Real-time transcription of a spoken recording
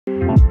Dear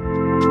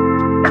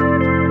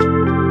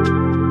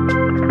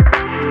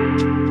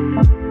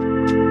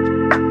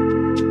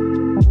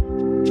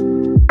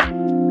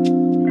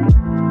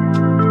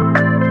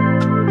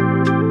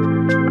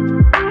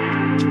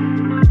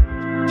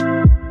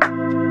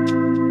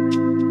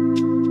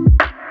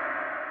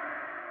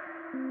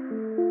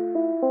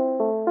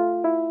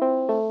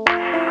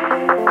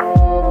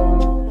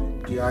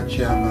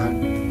Chairman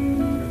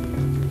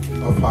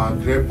of our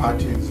great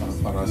party in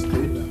Zamfara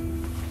State,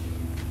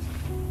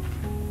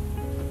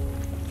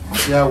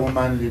 dear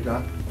woman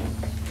leader,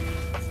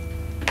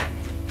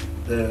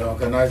 the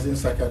organizing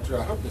secretary,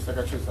 I hope the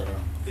secretary is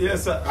around.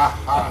 Yes, sir.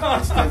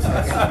 The state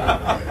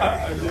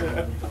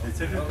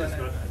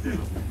secretary.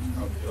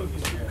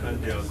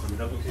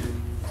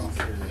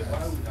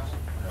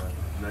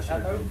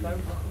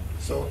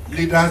 So,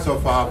 leaders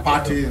of our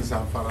party in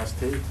Zamfara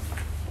State,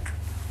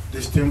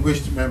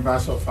 distinguished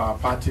members of our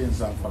party in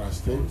Zamfara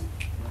State,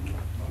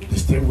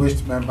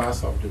 distinguished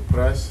members of the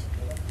press,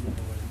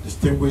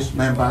 distinguished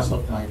members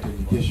of my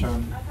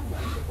delegation,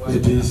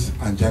 ladies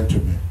and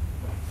gentlemen.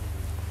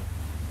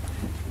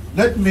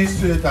 Let me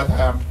say that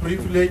I am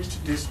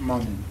privileged this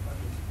morning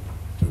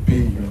to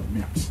be in your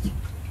midst.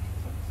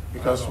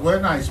 Because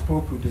when I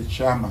spoke with the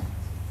chairman,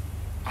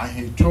 and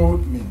he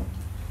told me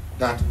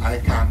that I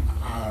can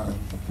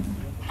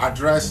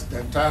address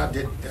the entire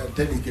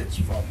delegates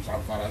from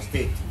Zamfara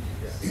State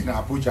in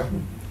Abuja,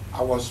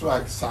 I was so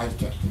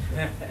excited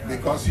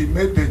because he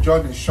made the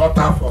journey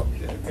shorter for me.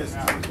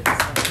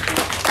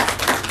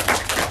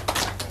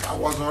 I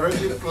was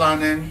already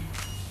planning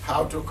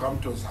how to come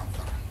to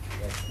Zamfara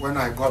when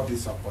I got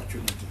this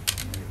opportunity.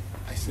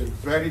 It's a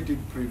very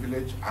deep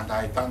privilege, and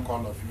I thank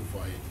all of you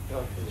for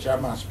it.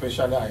 Chairman,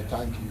 especially, I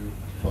thank you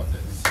for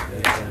this.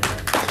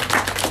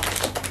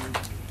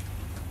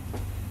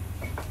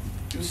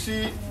 You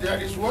see,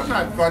 there is one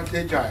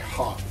advantage I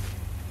have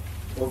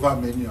over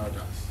many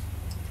others.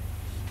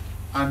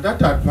 And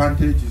that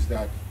advantage is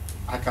that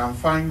I can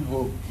find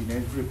hope in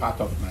every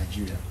part of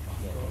Nigeria.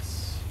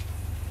 Yes.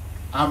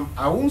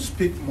 I won't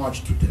speak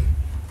much today.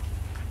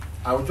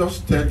 I'll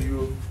just tell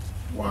you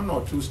one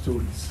or two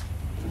stories.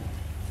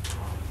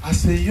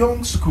 As a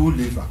young school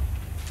leaver,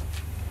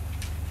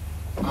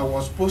 I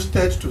was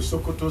posted to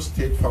Sokoto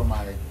State for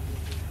my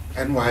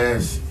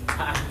NYS.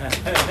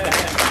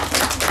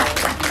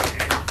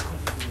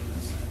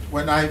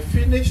 When I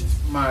finished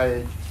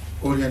my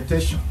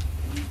orientation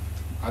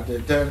at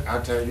the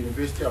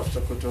University of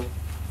Sokoto,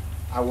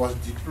 I was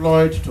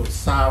deployed to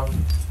serve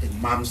in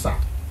Mamsa.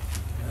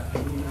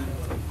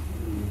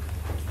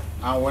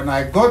 And when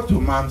I got to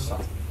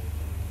Mamsa,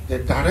 the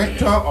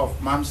director of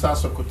Mamsa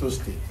Sokoto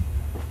State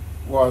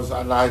was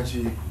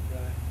Alhaji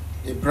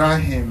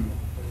Ibrahim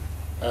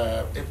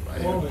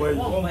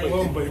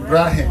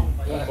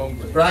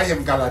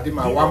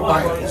Galadima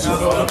Wambai.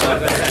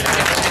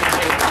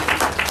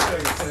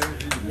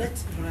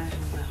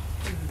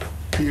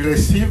 He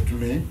received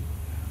me,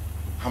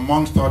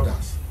 amongst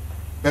others,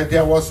 but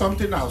there was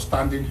something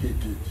outstanding he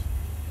did.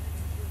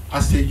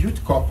 As a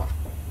youth corper,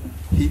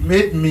 he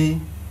made me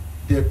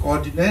the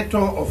coordinator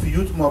of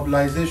youth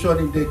mobilization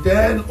in the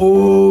then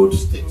old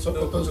state,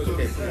 Sokoto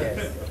State.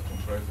 Yes.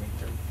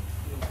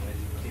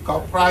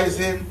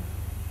 Comprising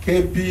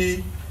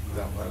KB,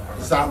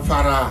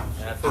 Zamfara,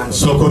 and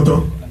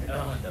Sokoto.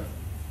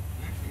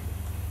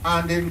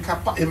 And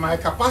in my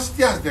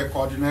capacity as the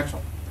coordinator,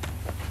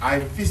 I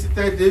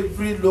visited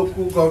every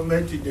local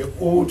government in the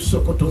old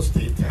Sokoto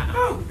State,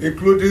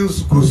 including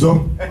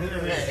Guzo.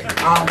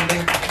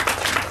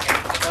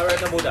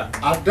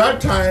 At that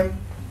time,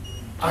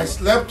 I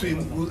slept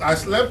in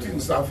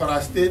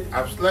Zamfara State.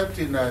 I've slept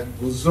in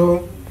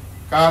Guzo,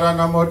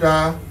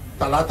 Karanamoda,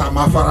 Talata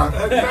Mafara.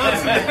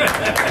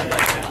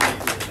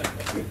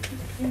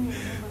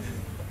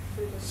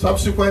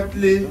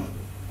 Subsequently,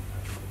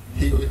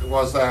 he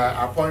was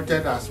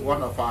appointed as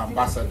one of our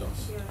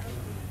ambassadors.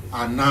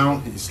 And now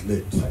he's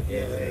late.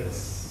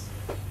 Yes.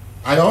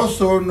 I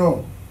also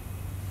know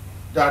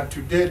that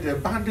today the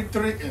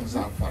banditry in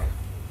Zamfara,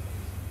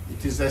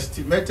 it is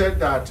estimated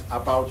that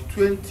about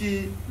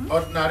 20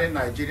 ordinary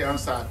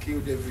Nigerians are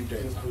killed every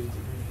day.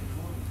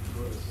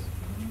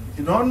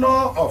 In honor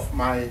of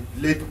my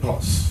late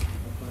boss,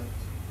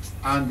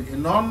 and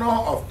in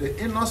honor of the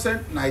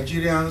innocent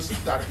Nigerians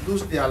that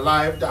lose their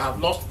lives, that have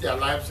lost their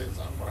lives in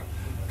Zamfara,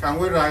 can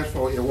we rise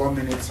for a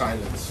 1-minute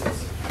silence?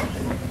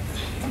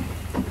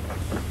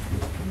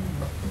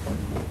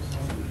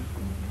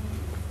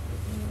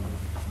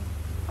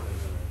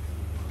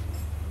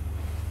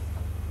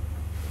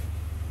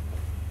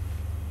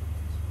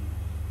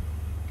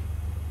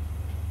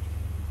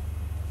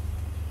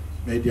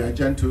 May their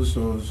gentle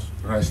souls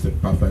rest in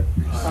perfect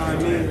peace.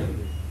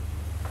 Amen.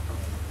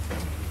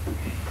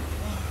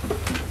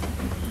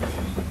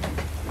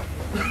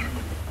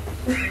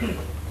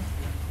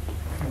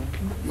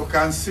 You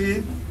can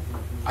see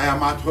I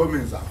am at home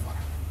in Zamfara.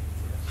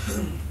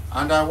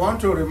 And I want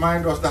to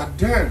remind us that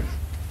then,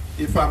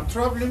 if I'm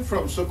traveling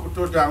from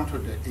Sokoto down to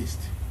the east,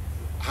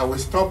 I will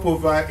stop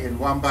over in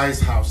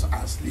Wambai's house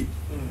and sleep.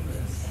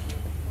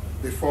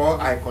 before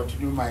I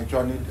continue my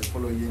journey the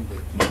following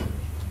day.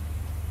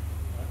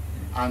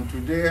 And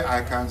today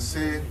I can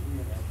say,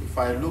 if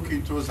I look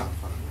into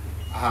Zamfara,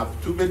 I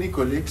have too many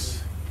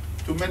colleagues,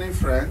 too many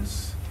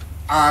friends,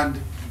 and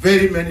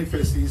very many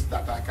faces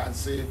that I can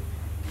say,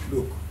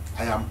 look,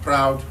 I am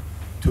proud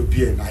to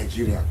be a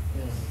Nigerian.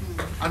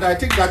 And I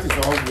think that is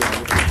all we are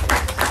looking for.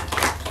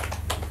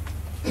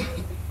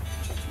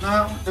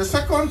 Now, the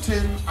second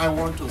thing I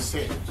want to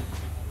say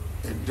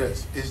in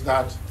this is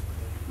that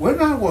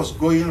when I was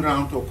going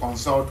around to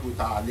consult with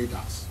our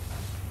leaders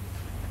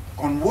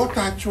on what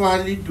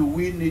actually do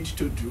we need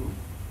to do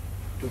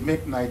to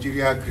make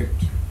Nigeria great,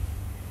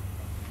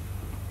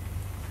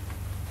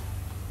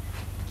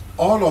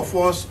 all of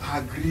us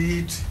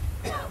agreed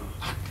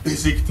at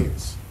basic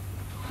things.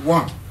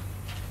 One,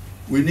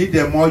 we need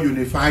a more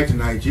unified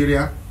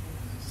Nigeria.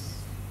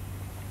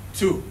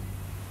 Two,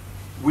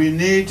 we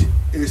need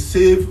a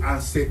safe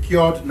and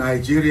secured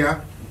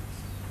Nigeria.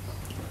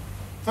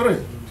 Three,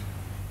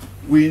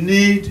 we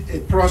need a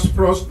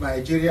prosperous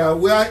Nigeria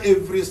where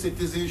every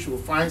citizen should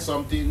find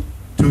something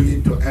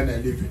doing to earn a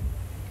living.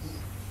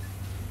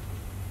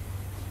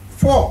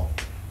 Four,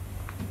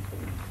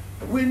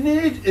 we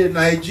need a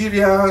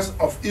Nigeria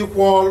of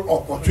equal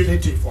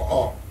opportunity for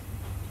all.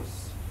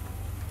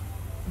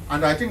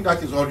 And I think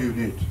that is all you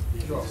need.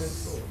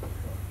 Yes.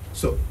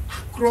 So,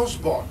 across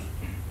board,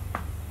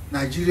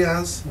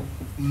 Nigerians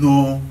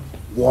know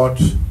what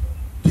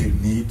they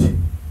need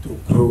to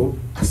grow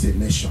as a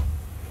nation.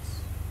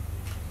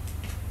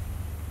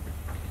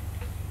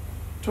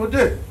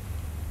 Today,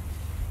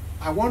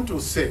 I want to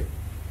say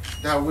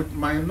that with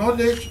my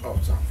knowledge of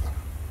Zamfara,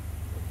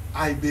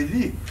 I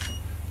believe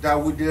that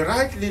with the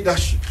right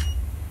leadership,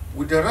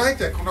 with the right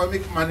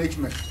economic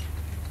management,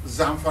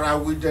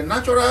 Zamfara, with the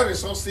natural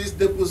resources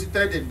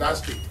deposited in that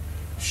state,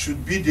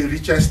 should be the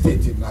richest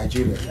state in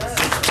Nigeria. Yes.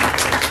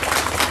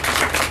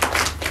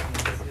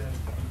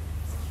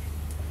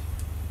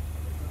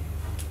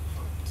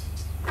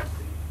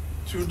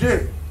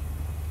 Today,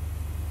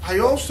 I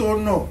also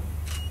know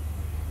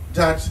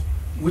that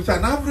with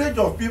an average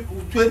of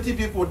 20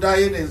 people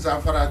dying in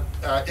Zamfara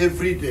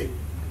every day,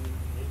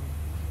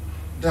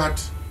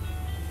 that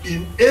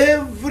in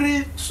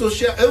every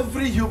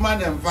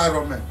human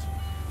environment,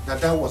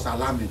 that was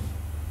alarming.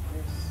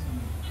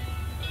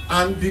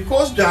 And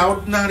because they are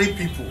ordinary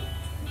people,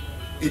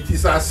 it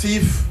is as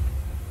if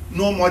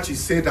no much is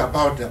said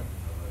about them.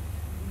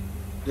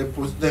 The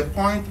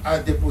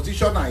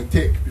position I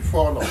take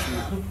before all of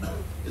you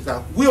is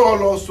that we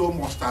all also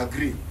must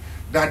agree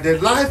that the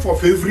life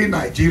of every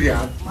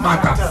Nigerian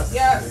matters.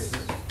 Yes.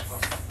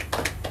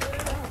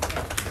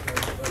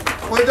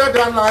 Whether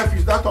that life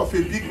is that of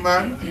a big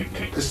man,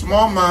 a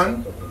small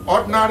man,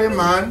 ordinary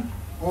man,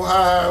 who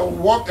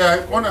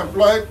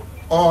unemployed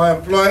or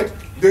employed,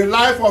 the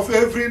life of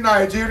every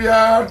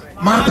Nigerian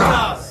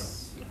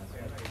matters.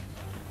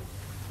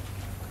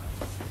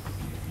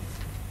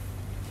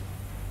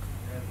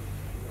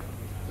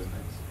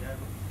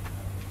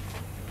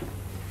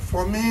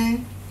 For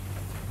me,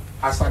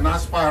 as an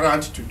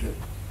aspirant today,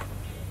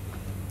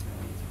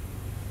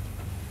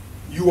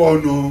 you all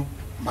know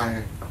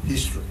my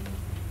history.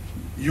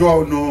 You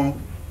all know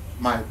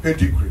my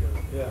pedigree.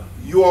 Yeah.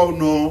 You all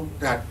know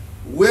that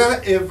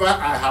wherever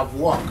I have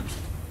worked,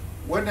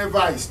 whenever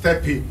I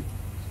step in,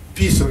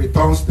 peace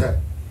returns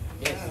there.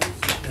 Yes.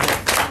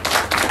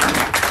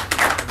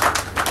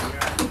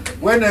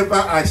 Whenever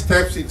I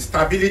step in,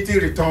 stability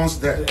returns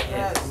there.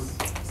 Yes.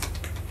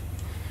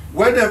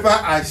 Whenever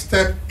I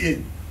step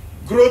in,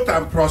 growth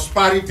and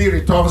prosperity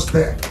returns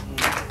there.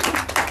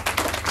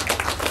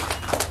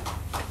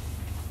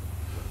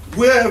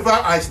 Wherever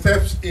I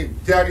step in,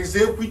 there is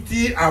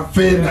equity and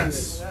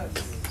fairness.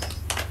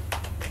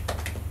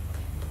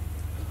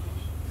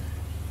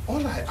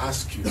 All I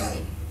ask you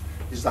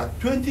is that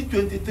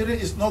 2023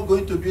 is not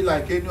going to be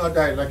like any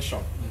other election.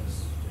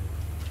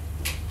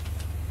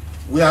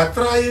 We are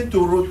trying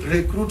to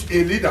recruit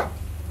a leader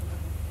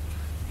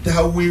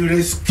that will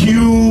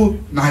rescue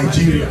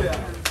Nigeria.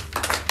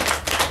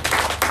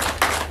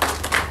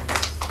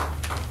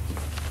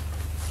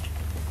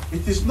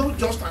 It is not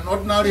just an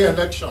ordinary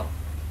election.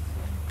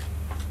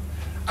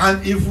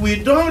 And if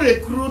we don't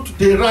recruit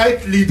the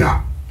right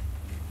leader,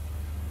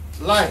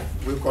 life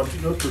will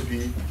continue to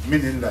be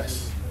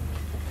meaningless.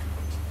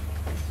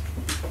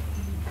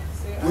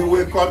 We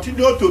will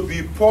continue to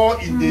be poor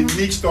in the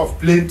midst of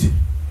plenty.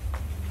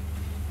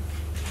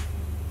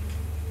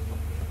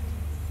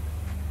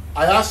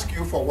 I ask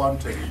you for one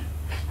thing.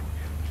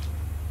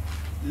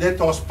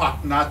 Let us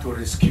partner to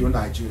rescue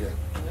Nigeria.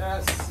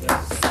 Yes.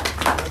 Yes.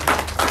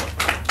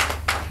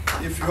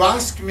 If you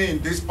ask me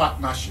in this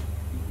partnership,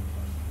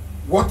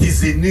 what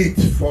is the need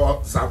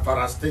for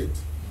Zamfara State?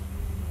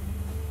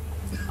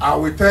 I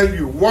will tell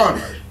you,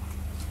 one,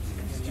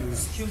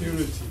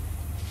 security.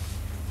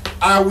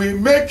 I will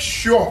make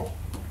sure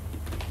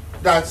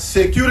that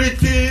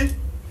security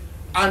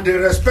and the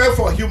respect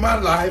for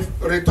human life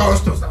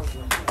returns to Zamfara.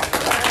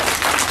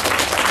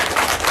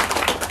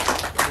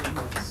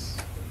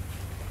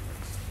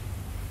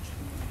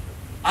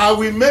 I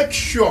will make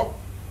sure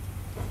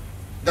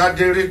that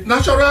the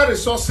natural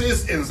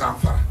resources in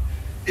Zamfara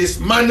is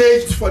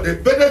managed for the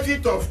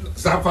benefit of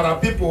Zamfara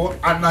people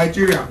and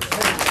Nigerians.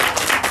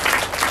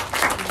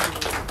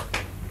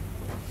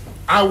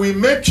 And we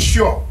make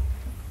sure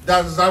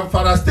that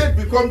Zamfara state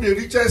become the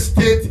richest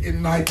state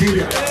in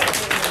Nigeria.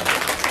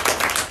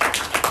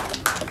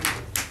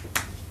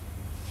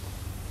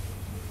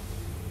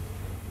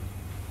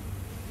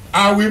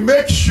 And we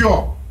make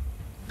sure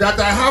that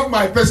I have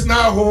my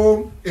personal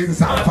home in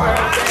Zamfara.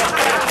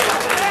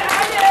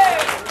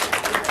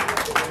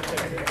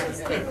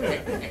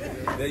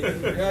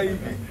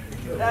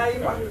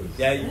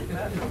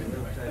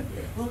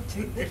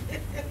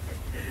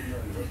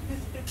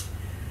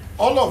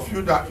 All of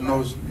you that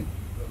knows me,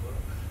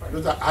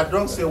 I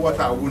don't say what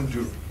I won't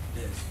do.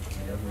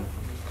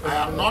 I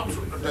am not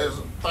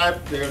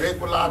the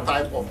regular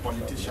type of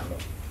politician.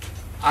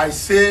 I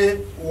say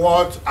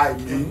what I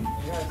mean,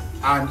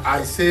 and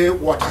I say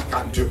what I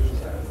can do.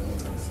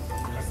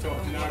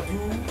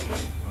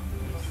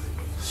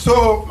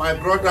 So, my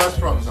brothers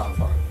from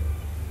Zamfara,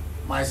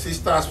 my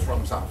sisters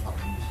from Zamfara,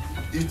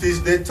 it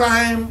is the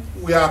time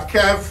we are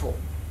careful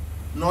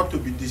not to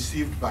be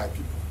deceived by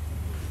people.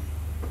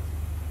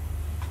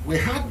 We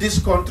had this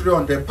country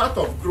on the path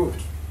of growth,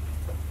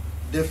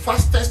 the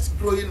fastest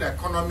growing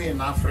economy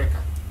in Africa.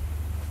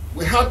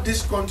 We had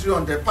this country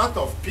on the path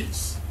of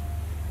peace,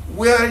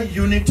 where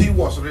unity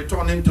was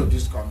returning to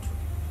this country.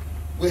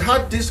 We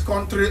had this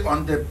country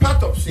on the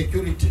path of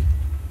security,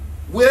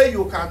 where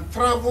you can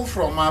travel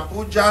from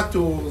Abuja to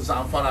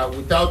Zamfara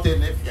without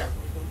any fear.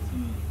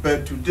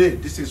 But today,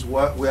 this is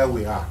where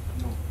we are.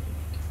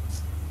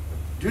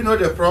 Do you know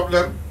the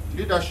problem?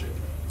 Leadership.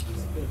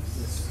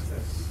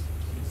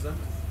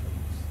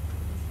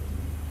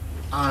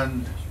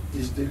 And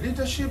it's the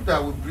leadership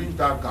that will bring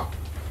that gap.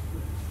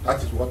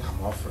 That is what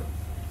I'm offering.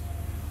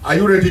 Are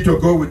you ready to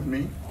go with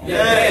me?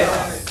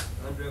 Yes.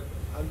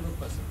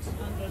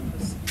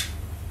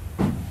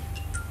 100%.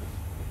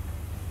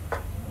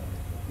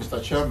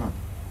 Mr. Chairman,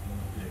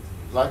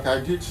 like I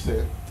did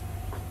say,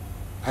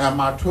 I am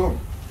at home.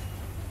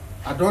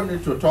 I don't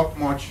need to talk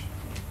much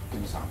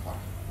in Zamfara.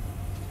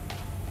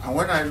 And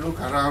when I look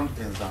around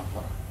in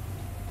Zamfara,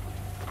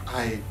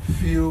 I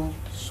feel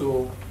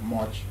so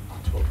much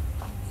at home.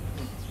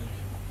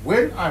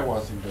 When I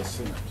was in the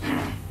Senate,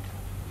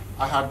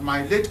 I had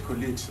my late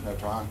colleague,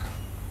 Senator Anka,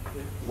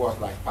 who was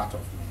like part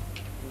of me.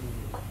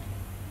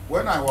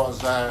 When I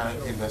was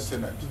in the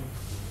Senate,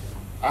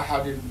 I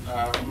had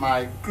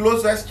my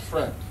closest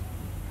friend,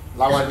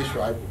 Lawali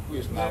Shuaibu, who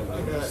is now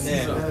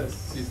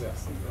Caesar.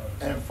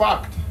 In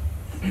fact,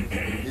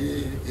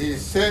 he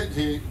said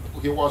he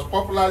was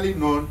popularly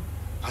known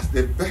as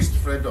the best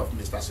friend of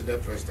Mr.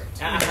 Senate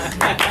President.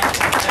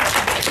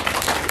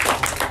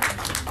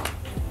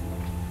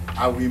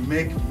 And we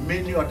make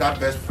many other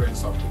best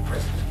friends of the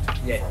president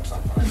from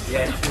Zamfara.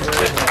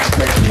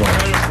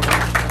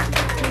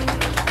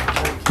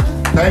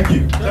 Thank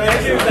you.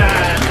 Thank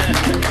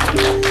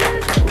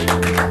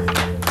you.